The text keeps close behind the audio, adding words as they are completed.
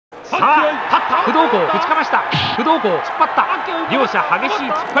さあ、立った。不動向ぶちかました。不動向突っ張った。両者激し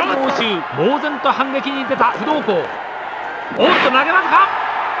い突っ張りの応酬。猛然と反撃に出た不動向。おっと投げ技か。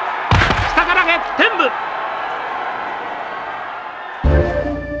下から投げ天部。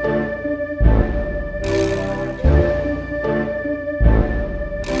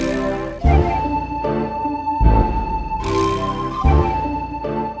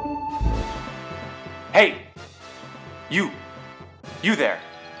Hey! You there!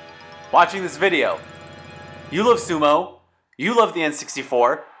 Watching this video. You love sumo, you love the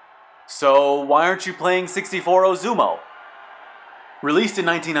N64, so why aren't you playing 64Ōzumō? Released in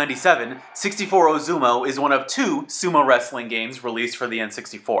 1997, 64Ōzumō is one of two sumo wrestling games released for the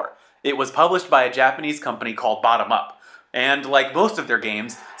N64. It was published by a Japanese company called Bottom Up, and like most of their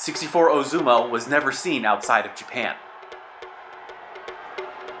games, 64Ōzumō was never seen outside of Japan.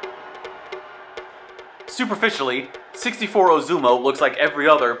 Superficially, 64Ōzumō looks like every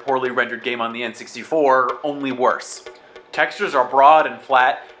other poorly rendered game on the N64, only worse. Textures are broad and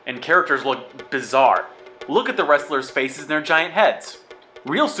flat, and characters look bizarre. Look at the wrestlers' faces and their giant heads.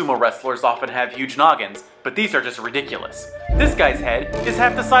 Real sumo wrestlers often have huge noggins, but these are just ridiculous. This guy's head is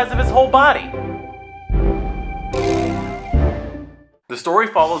half the size of his whole body. The story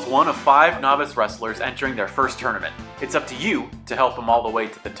follows one of 5 novice wrestlers entering their first tournament. It's up to you to help them all the way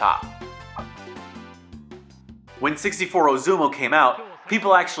to the top. When 64Ōzumō came out,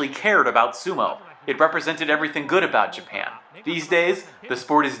 people actually cared about sumo. It represented everything good about Japan. These days, the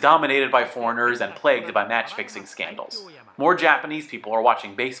sport is dominated by foreigners and plagued by match-fixing scandals. More Japanese people are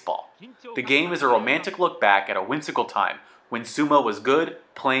watching baseball. The game is a romantic look back at a whimsical time when sumo was good,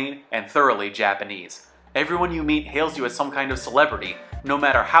 plain, and thoroughly Japanese. Everyone you meet hails you as some kind of celebrity, no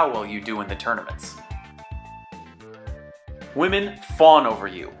matter how well you do in the tournaments. Women fawn over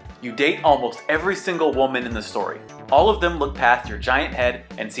you. You date almost every single woman in the story. All of them look past your giant head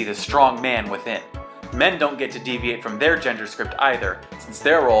and see the strong man within. Men don't get to deviate from their gender script either, since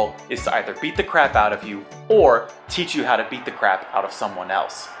their role is to either beat the crap out of you or teach you how to beat the crap out of someone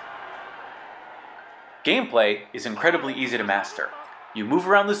else. Gameplay is incredibly easy to master. You move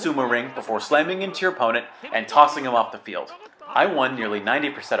around the sumo ring before slamming into your opponent and tossing him off the field. I won nearly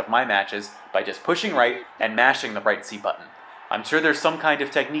 90% of my matches by just pushing right and mashing the right C button. I'm sure there's some kind of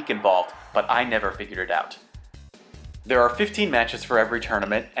technique involved, but I never figured it out. There are 15 matches for every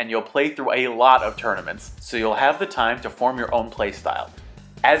tournament, and you'll play through a lot of tournaments, so you'll have the time to form your own playstyle.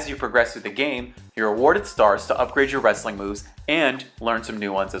 As you progress through the game, you're awarded stars to upgrade your wrestling moves and learn some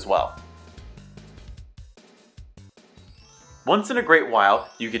new ones as well. Once in a great while,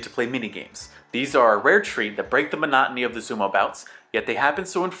 you get to play minigames. These are a rare treat that break the monotony of the sumo bouts, yet they happen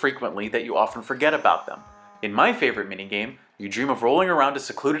so infrequently that you often forget about them. In my favorite minigame, you dream of rolling around a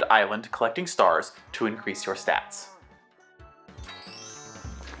secluded island collecting stars to increase your stats.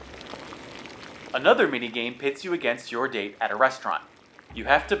 Another minigame pits you against your date at a restaurant. You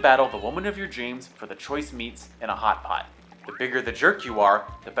have to battle the woman of your dreams for the choice meats in a hot pot. The bigger the jerk you are,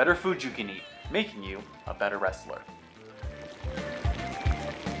 the better food you can eat, making you a better wrestler.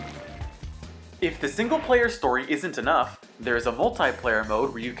 If the single-player story isn't enough, there is a multiplayer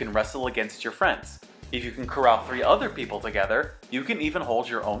mode where you can wrestle against your friends. If you can corral 3 other people together, you can even hold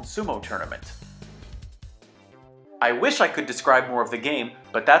your own sumo tournament. I wish I could describe more of the game,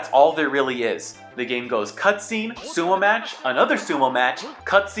 but that's all there really is. The game goes cutscene, sumo match, another sumo match,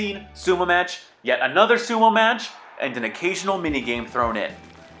 cutscene, sumo match, yet another sumo match, and an occasional minigame thrown in.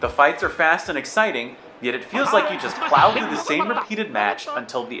 The fights are fast and exciting, yet it feels like you just plow through the same repeated match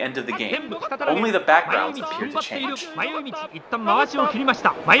until the end of the game. Only the backgrounds appear to change. Of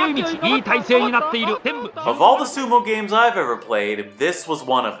all the sumo games I've ever played, this was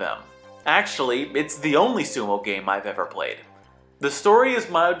one of them. Actually, it's the only sumo game I've ever played. The story is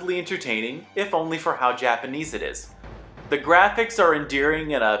mildly entertaining, if only for how Japanese it is. The graphics are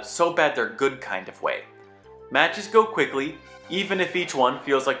endearing in a so-bad-they're-good kind of way. Matches go quickly, even if each one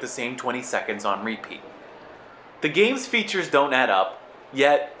feels like the same 20 seconds on repeat. The game's features don't add up,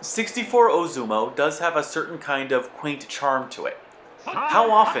 yet 64Ōzumō does have a certain kind of quaint charm to it. How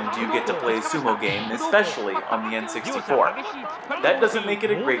often do you get to play a sumo game, especially on the N64? That doesn't make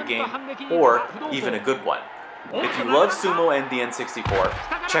it a great game, or even a good one. If you love sumo and the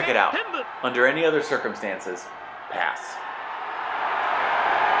N64, check it out. Under any other circumstances, pass.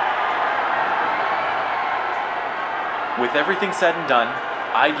 With everything said and done,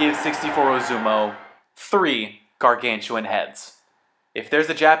 I give 64Ōzumō 3 gargantuan heads. If there's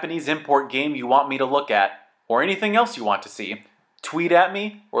a Japanese import game you want me to look at, or anything else you want to see, tweet at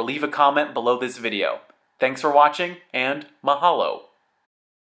me or leave a comment below this video. Thanks for watching, and mahalo!